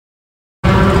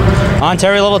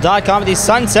OntarioLocal.com at the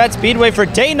Sunset Speedway for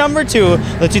day number 2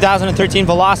 of the 2013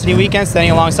 Velocity Weekend, standing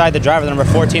alongside the driver, the number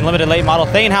 14 limited late model,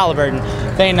 Thayne Hallyburton.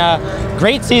 Thayne,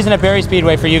 great season at Barrie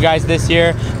Speedway for you guys this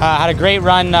year. Had a great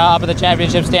run up at the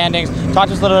championship standings. Talk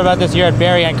to us a little bit about this year at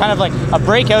Barrie, and kind of like a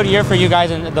breakout year for you guys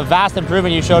and the vast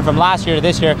improvement you showed from last year to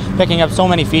this year, picking up so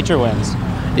many feature wins.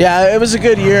 Yeah, it was a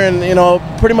good year, and you know,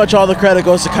 pretty much all the credit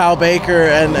goes to Kyle Baker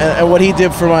and what he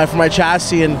did for my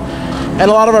chassis and a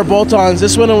lot of our bolt-ons.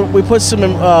 This one we put some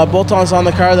bolt-ons on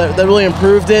the car that really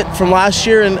improved it from last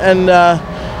year, and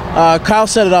Kyle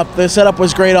set it up. The setup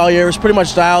was great all year. It was pretty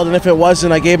much dialed, and if it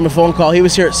wasn't, I gave him a phone call. He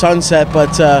was here at Sunset,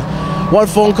 but one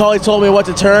phone call, he told me what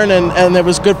to turn, and it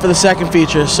was good for the second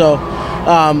feature. So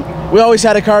we always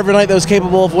had a car every night that was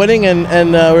capable of winning,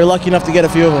 and we were lucky enough to get a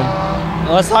few of them.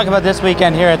 Let's talk about this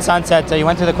weekend here at Sunset. You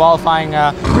went through the qualifying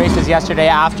races yesterday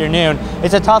afternoon.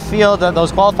 It's a tough field.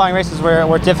 Those qualifying races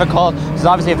were difficult. It's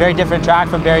obviously a very different track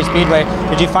from Barrie Speedway.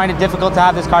 Did you find it difficult to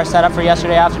have this car set up for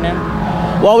yesterday afternoon?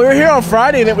 Well, we were here on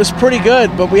Friday and it was pretty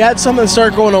good, but we had something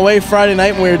start going away Friday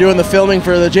night when we were doing the filming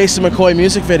for the Jason McCoy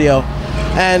music video.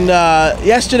 And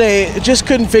yesterday, it just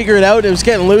couldn't figure it out. It was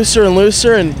getting looser and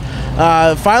looser, and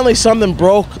finally something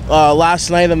broke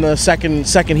last night in the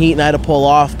second heat, and I had to pull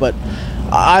off. But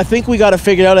I think we got it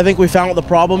figured out. I think we found what the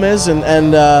problem is,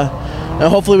 and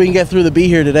hopefully we can get through the B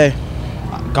here today.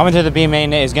 Coming through the B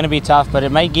main is going to be tough, but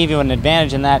it might give you an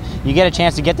advantage in that you get a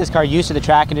chance to get this car used to the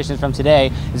track conditions from today.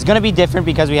 It's going to be different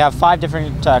because we have 5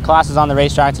 different classes on the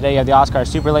racetrack today. You have the Oscar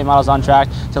Super Late models on track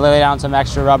to lay down some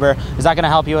extra rubber. Is that going to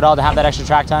help you at all to have that extra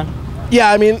track time?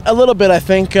 Yeah, I mean, a little bit. I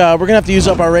think we're going to have to use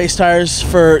up our race tires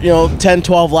for 10,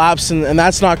 12 laps, and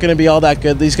that's not going to be all that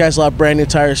good. These guys will have brand new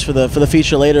tires for the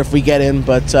feature later if we get in.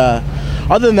 But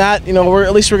other than that,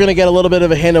 at least we're going to get a little bit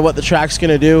of a hint of what the track's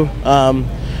going to do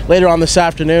later on this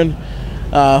afternoon.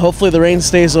 Hopefully the rain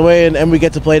stays away and we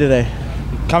get to play today.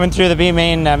 Coming through the B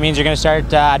main means you're going to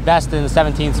start at best in the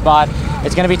 17th spot.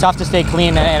 It's going to be tough to stay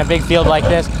clean in a big field like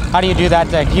this. How do you do that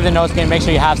to keep the nose clean and make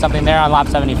sure you have something there on lap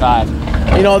 75?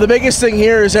 The biggest thing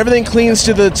here is everything cleans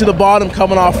to the bottom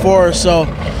coming off 4. So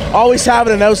always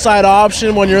having an outside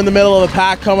option when you're in the middle of a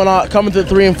pack coming to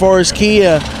 3 and 4 is key.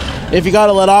 If you got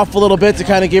to let off a little bit to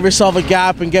kind of give yourself a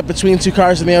gap and get between 2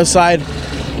 cars on the outside.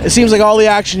 It seems like all the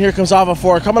action here comes off of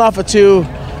 4. Coming off of 2,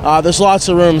 there's lots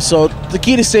of room. So the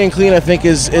key to staying clean, I think,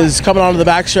 is coming onto the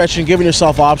backstretch and giving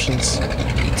yourself options.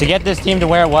 To get this team to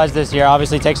where it was this year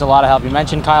obviously takes a lot of help. You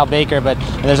mentioned Kyle Baker, but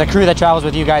there's a crew that travels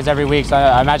with you guys every week, so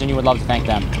I imagine you would love to thank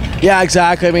them. Yeah,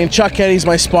 exactly. I mean, Chuck Kenny's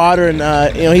my spotter,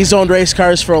 and he's owned race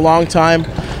cars for a long time,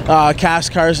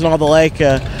 cast cars and all the like.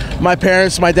 My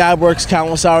parents, my dad works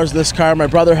countless hours in this car. My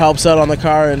brother helps out on the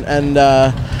car, and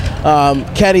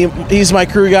Kenny, he's my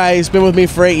crew guy. He's been with me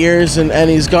for 8 years, and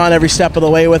he's gone every step of the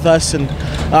way with us, and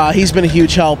he's been a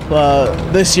huge help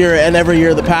this year and every year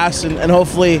of the past, and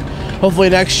hopefully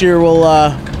next year we'll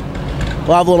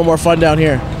have a little more fun down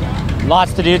here.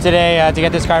 Lots to do today to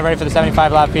get this car ready for the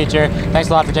 75 lap feature. Thanks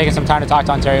a lot for taking some time to talk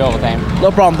to Ontario Oval, Thayne. No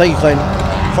problem. Thank you, Clayton.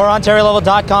 For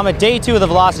OntarioLocal.com at day 2 of the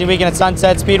Velocity Weekend at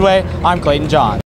Sunset Speedway, I'm Clayton John.